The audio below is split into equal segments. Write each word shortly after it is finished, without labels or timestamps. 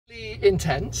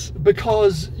intense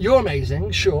because you're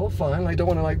amazing. Sure, fine. I don't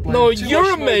want to like. No,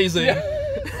 you're amazing. Yeah.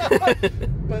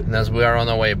 And as we are on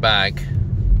our way back,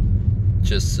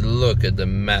 just look at the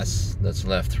mess that's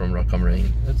left from Rock am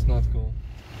Ring. That's not cool.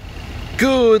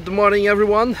 Good morning,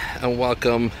 everyone, and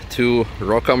welcome to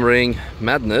Rock am Ring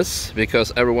madness,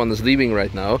 because everyone is leaving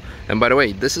right now. And by the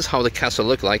way, this is how the castle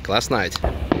looked like last night.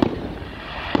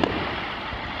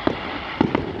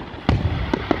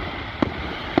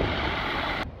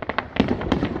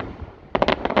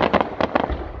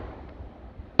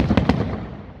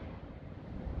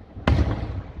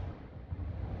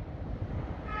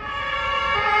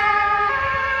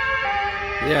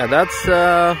 Yeah, that's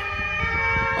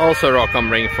also Rock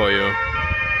am Ring for you.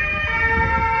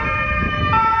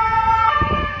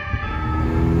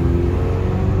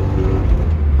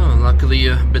 Oh, luckily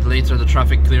a bit later the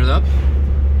traffic cleared up.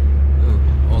 Oh,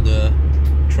 all the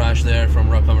trash there from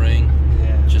Rock am Ring.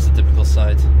 Yeah. Just a typical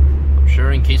site. I'm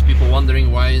sure in case people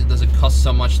wondering why does it cost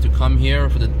so much to come here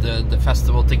for the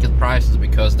festival ticket price, is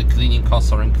because the cleaning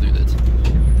costs are included.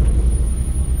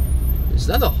 Is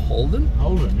that a Holden?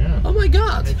 Holden, yeah. Oh my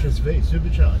god! HSV,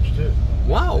 supercharged too.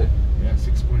 Wow! Yeah,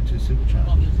 6.2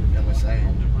 supercharged.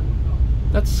 LSA.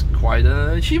 That's quite an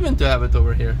achievement to have it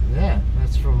over here. Yeah,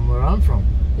 that's from where I'm from.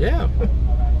 Yeah.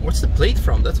 What's the plate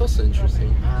from? That's also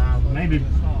interesting. Maybe, I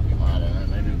don't know,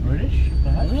 maybe British,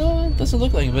 perhaps? No, it doesn't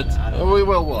look like it, but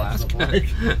we'll ask. Like.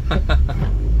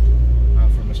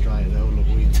 I'm from Australia, they all look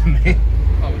weird to me.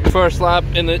 First lap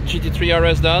in the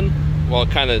GT3 RS done. Well,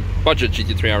 kind of budget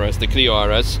GT3 RS, the Clio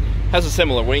RS. Has a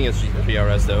similar wing as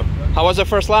GT3 RS though. How was the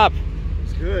first lap?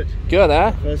 It's good. Good,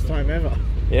 huh? First time ever.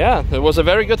 Yeah, it was a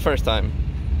very good first time.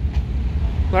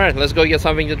 Alright, let's go get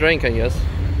something to drink, I guess.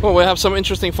 Well, we have some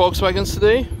interesting Volkswagens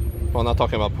today. Well, not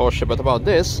talking about Porsche, but about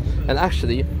this. And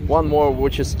actually, one more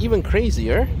which is even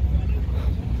crazier.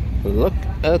 Look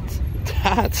at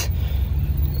that.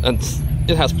 And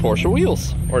it has Porsche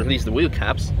wheels, or at least the wheel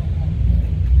caps.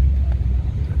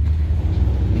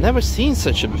 Never seen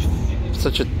such a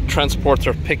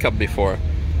transporter pickup before.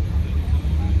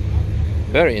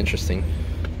 Very interesting.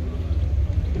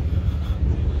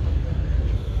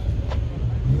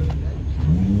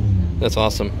 That's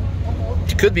awesome.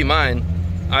 It could be mine.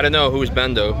 I don't know who's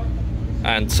Bendo,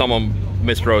 and someone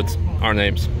miswrote our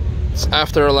names. It's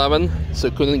after 11,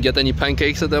 so couldn't get any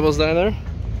pancakes at Devil's Diner.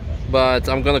 But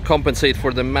I'm gonna compensate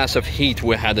for the massive heat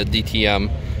we had at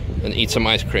DTM and eat some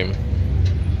ice cream.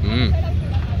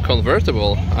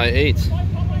 Convertible i8.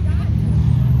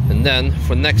 And then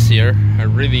for next year I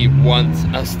really want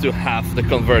us to have the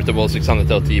convertible 600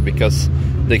 LT, because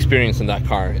the experience in that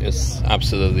car is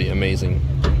absolutely amazing.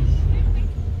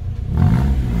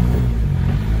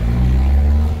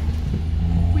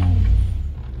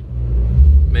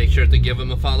 Make sure to give him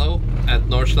a follow at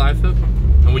Nordschleife,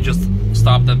 and we just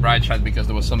stopped at Breitscheid because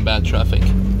there was some bad traffic.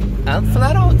 And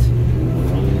flat out.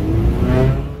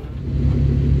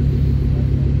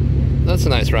 That's a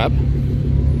nice wrap.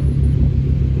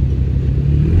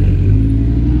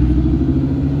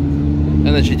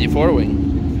 And a GT4 wing.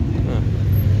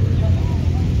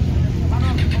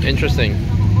 Huh. Interesting.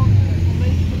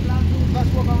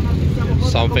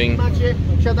 Something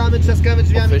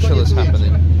official is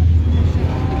happening.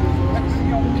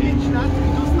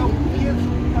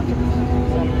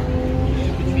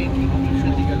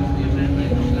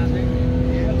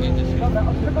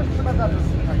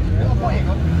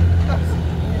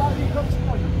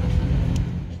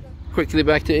 Quickly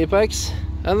back to Apex,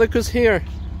 and look who's here.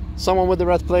 Someone with the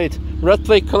red plate. Red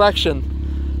plate collection.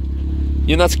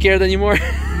 You're not scared anymore?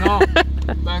 No,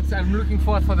 but I'm looking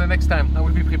forward for the next time. I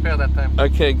will be prepared that time.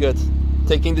 Okay, good.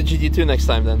 Taking the GT2 next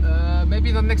time then?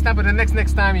 Maybe not next time, but the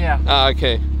next time, yeah. Ah,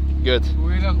 okay. Good.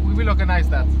 We will organize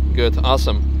that. Good,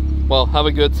 awesome. Well, have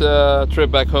a good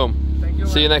trip back home. Thank you.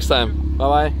 See you next time.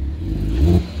 Bye-bye.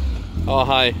 Oh,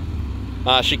 hi.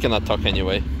 Ah, she cannot talk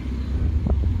anyway.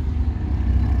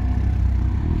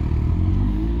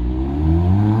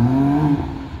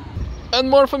 And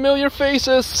more familiar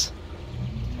faces.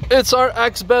 It's our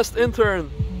ex-best intern.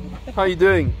 How you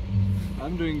doing?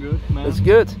 I'm doing good, man. That's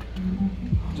good.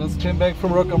 Just came back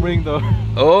from Rock am Ring though.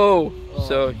 Oh,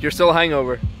 so you're still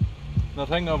hangover? Not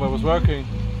hangover, I was working.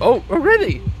 Oh,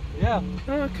 already? Yeah.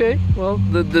 Okay, well,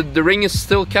 the ring is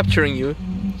still capturing you,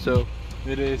 so...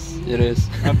 It is. It is.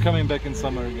 I'm coming back in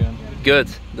summer again. Good,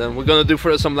 then we're gonna do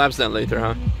for some laps then later,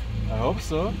 huh? I hope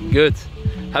so. Good.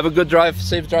 Have a good drive,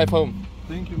 safe drive home.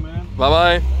 Thank you, man.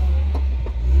 Bye-bye.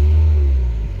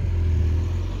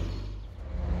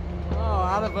 Oh,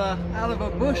 out of a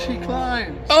bush he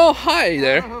climbed. Oh, hi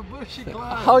there. Out of a bush he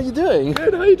climbed. How are you doing?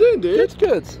 Good, how you doing, dude?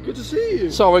 Good. Good to see you.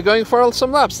 So we're going for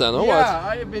some laps then, or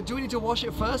Yeah, do we need to wash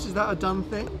it first? Is that a done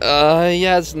thing? what?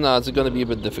 Yeah, it's going to be a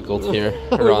bit difficult here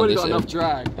We've around already this. got enough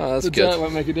drag. Oh, that's the good. dirt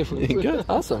won't make a difference. Good,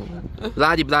 awesome.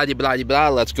 Blah blah blah blah blah.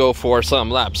 Let's go for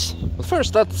some laps. But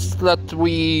first, let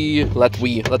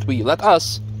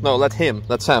him,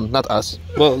 let Sam, not us.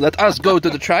 Well, let us go to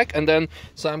the track, and then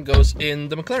Sam goes in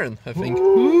the McLaren, I think.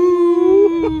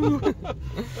 I'm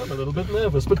a little bit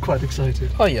nervous, but quite excited.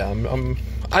 Oh yeah,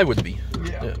 I would be.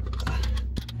 Yeah.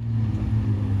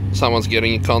 Someone's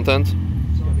getting content.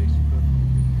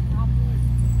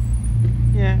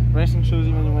 Yeah, racing shoes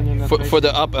even when you're not For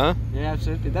the up, huh? Yeah,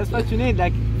 absolutely. That's what you need,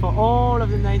 like, for all of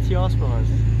the 90 horsepower.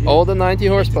 All the 90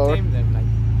 horsepower. Tame them, like.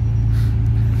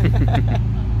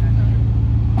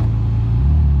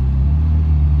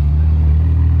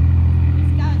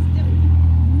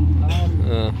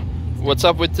 What's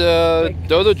up with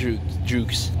Dodo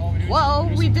Jukes? Well,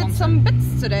 we did some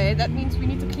bits today. That means we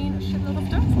need to clean a shitload of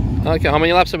dirt. Okay, how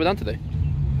many laps have we done today?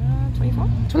 24. Oh,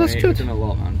 that's good. Doing a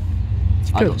lot, man.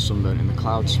 I good. got sunburn in the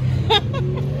clouds.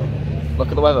 Look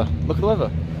at the weather. Look at the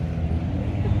weather.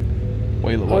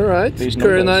 Wait, look. Alright,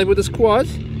 Curry and I with the squad.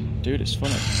 Dude, it's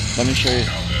funny. Let me show you.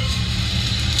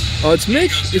 Oh, it's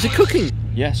Mitch. Is he cooking?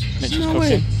 Yes, Mitch is No cooking.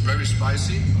 way. Very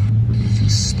spicy.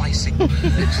 Spicy.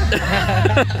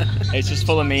 It's just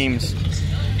full of memes.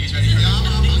 He's very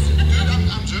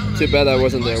I'm German. Too bad I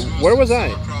wasn't there. Where was I?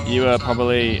 You were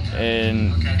probably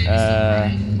in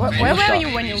Where were you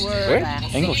when you were there?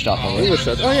 Ingolstadt, probably.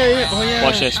 Ingolstadt. Oh yeah. Oh yeah.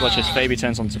 Watch this, watch this. Baby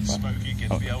turns on to fire.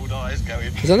 The old eyes going.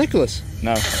 Is that Nicholas?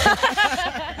 No.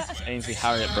 It's Ainsley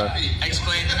Harriott, bro.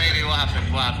 Explain to baby what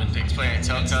happened. What happened? Explain it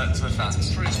to the fans.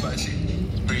 It's pretty spicy.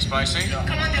 Pretty spicy.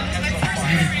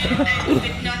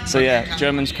 So yeah,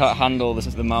 Germans can't handle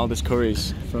the mildest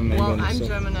curries from Well, England. I'm so.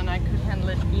 German and I could handle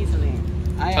it easily.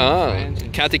 I am Ah,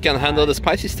 French. Cathy can handle the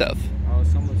spicy stuff. Oh,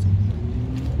 someone's...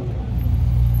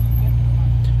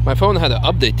 My phone had an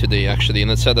update today actually,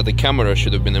 and it said that the camera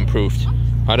should have been improved.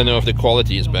 I don't know if the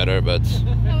quality is better, but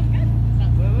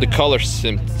the colors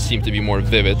seem to be more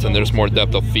vivid and there's more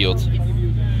depth of field.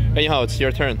 Anyhow, it's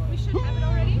your turn. We should have it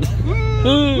already.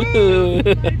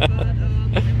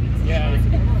 Yeah.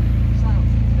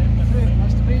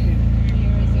 Nice to meet you.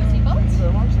 Here is your seatbelt.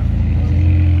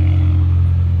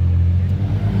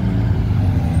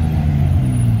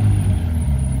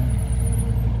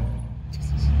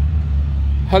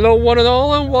 Hello one and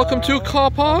all, and welcome to Car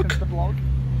Park.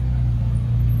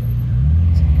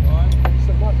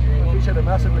 Appreciate it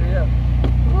massively, yeah.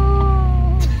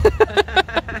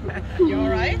 You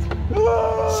alright?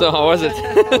 So how was it?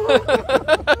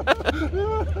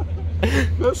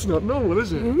 That's not normal,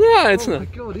 is it? No, it's Oh not. my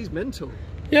god, he's mental.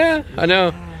 Yeah, I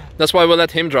know. That's why we'll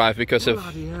let him drive, because if...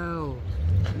 Bloody hell.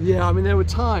 Yeah, I mean, there were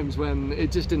times when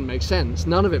it just didn't make sense.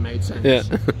 None of it made sense. Yeah.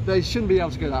 They shouldn't be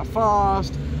able to go that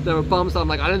fast. There were bumps that I'm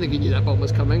like, I don't think he knew that bump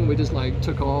was coming. We just like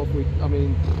took off. I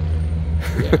mean,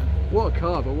 yeah. What a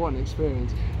car, but what an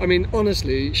experience. I mean,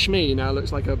 honestly, Shmee now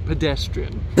looks like a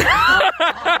pedestrian. I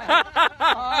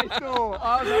thought,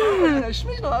 I was like, oh, you know,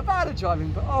 Shmee's not that bad at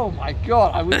driving, but oh my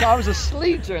god, I was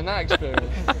asleep during that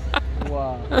experience.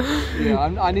 Wow. Yeah,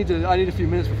 I need a few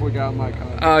minutes before we go out in my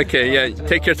car. Okay, yeah,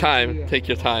 take your time. Take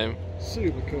your time.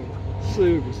 Super cool.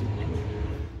 Super cool.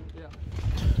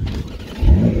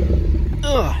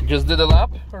 Ugh, just did a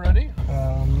lap already?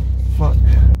 Fuck.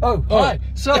 Oh, hi.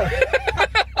 So,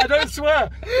 I don't swear.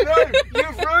 No,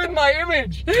 you've ruined my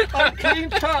image. I'm clean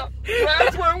cut.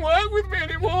 Brands won't work with me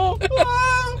anymore.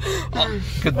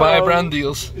 Goodbye, Oh. brand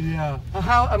deals. Yeah.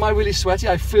 How am I really sweaty?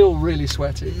 I feel really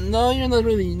sweaty. No, you're not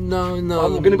really. No. I'm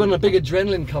gonna go on a big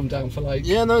adrenaline come down for like.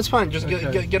 Yeah, no, it's fine. Just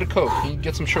Okay. get a Coke.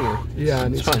 Get some sugar. Yeah, I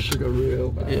need It's some fine. sugar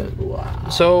real bad. Yeah. Wow.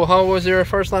 So, how was your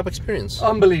first lap experience?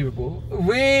 Unbelievable.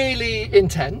 Really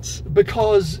intense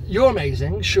because you're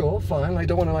amazing. Sure, fine. I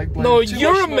don't want to like. blame No, too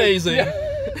you're much smoke. amazing. Yeah.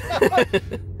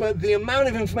 But the amount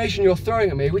of information you're throwing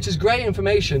at me, which is great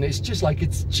information, it's just like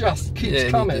it just keeps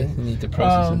coming. You need to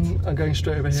process it. I'm going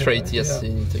straight over here. Straight, right? yes, Yeah.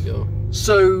 you need to go.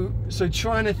 So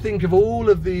trying to think of all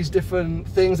of these different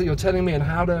things that you're telling me and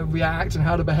how to react and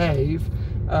how to behave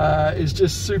is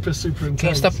just super intense. Can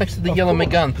you stop next to the Of yellow course.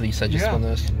 Megane, please? I just Yeah. want to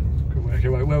ask. Okay,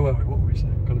 wait, where were we? What were we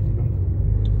saying? Can't even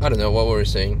remember. I don't know what we were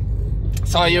saying.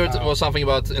 Was something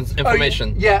about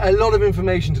information. Oh, yeah, a lot of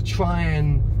information to try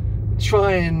and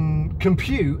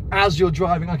compute as you're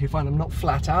driving. Okay, fine, I'm not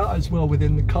flat out as well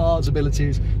within the car's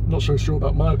abilities. I'm not so sure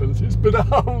about my abilities, but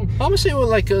Obviously, well,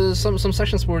 like some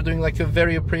sessions we were doing like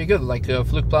pretty good. Like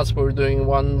Flugplatz, we were doing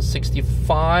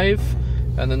 165,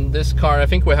 And then this car, I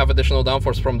think we have additional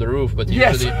downforce from the roof, but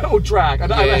usually... Yes, or drag.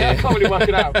 I can't really work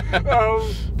it out.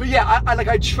 But yeah,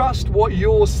 I trust what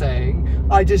you're saying.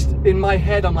 I just, in my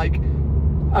head, I'm like,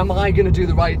 am I going to do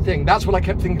the right thing? That's what I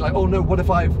kept thinking, like, oh no, what if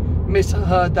I've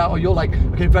misheard that? Or you're like,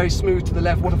 okay, very smooth to the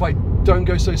left. What if I don't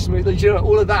go so smoothly? You know,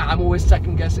 all of that, I'm always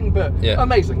second guessing, but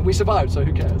amazing. We survived, so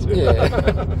who cares? Yeah,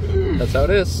 that's how it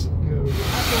is.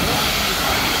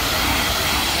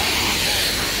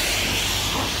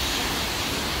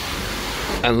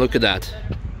 And look at that.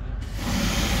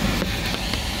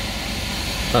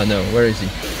 Oh no, where is he?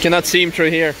 Cannot see him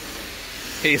through here.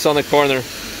 He's on the corner.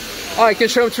 Oh, I can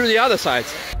show him through the other side.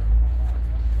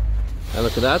 And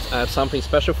look at that, I have something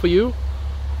special for you.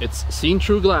 It's seen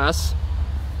through glass.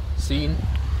 Seen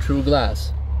through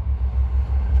glass.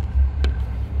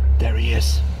 There he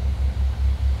is.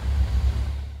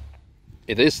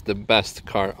 It is the best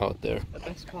car out there. The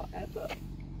best car ever.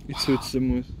 It suits the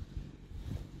mood.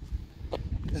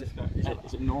 Is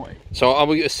it naughty? So are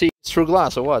we seeing through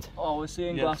glass or what? Oh, we're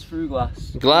seeing glass through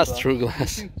glass. Glass through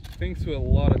glass. Things with a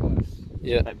lot of glass.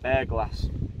 Yeah. Like bare glass.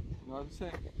 Not the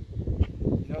same.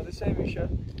 You know the same, Misha?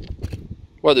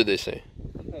 What did they say?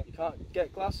 You can't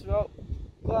get glass without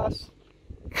glass.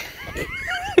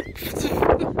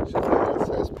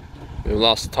 We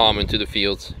lost Tom into the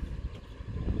fields.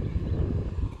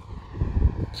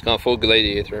 It's gone full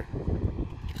gladiator.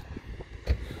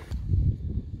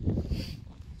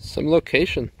 Some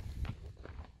location.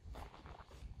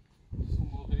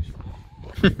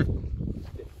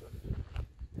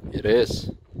 It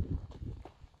is.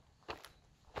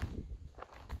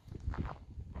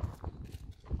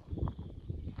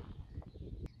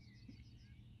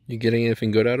 You getting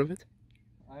anything good out of it?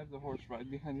 I have the horse right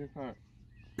behind your car.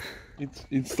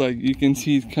 It's like you can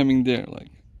see it coming there, like.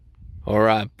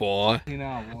 Alright, boy. Hey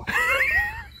now, boy.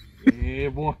 Yeah,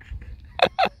 boy.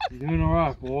 You're doing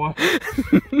alright, boy.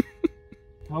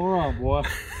 Come on, boy.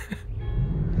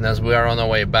 And as we are on our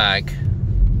way back,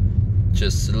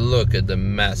 just look at the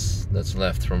mess that's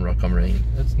left from Rock am Ring.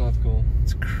 That's not cool.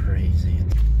 It's crazy.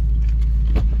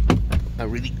 I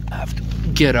really have to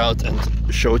get out and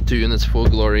show it to you in its full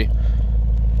glory.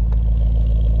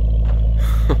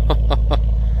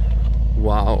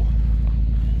 Wow.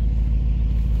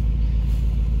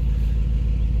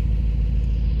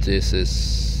 This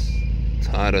is...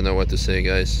 I don't know what to say,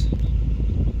 guys.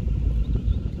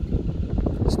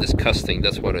 It's disgusting,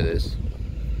 that's what it is.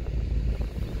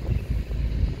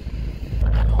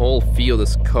 The whole field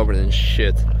is covered in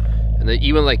shit. And they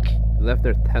even like left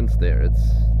their tents there. It's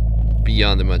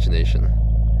beyond imagination.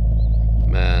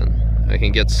 Man, I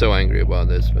can get so angry about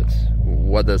this, but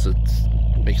what does it...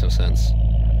 makes no sense.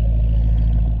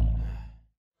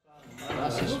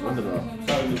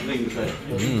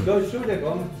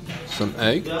 Some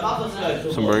egg,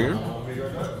 some burger.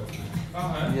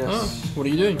 Yes. Oh, what are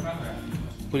you doing?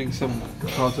 Putting some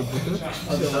powder butter.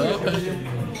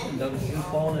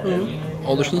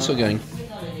 All the Schnitzel gang.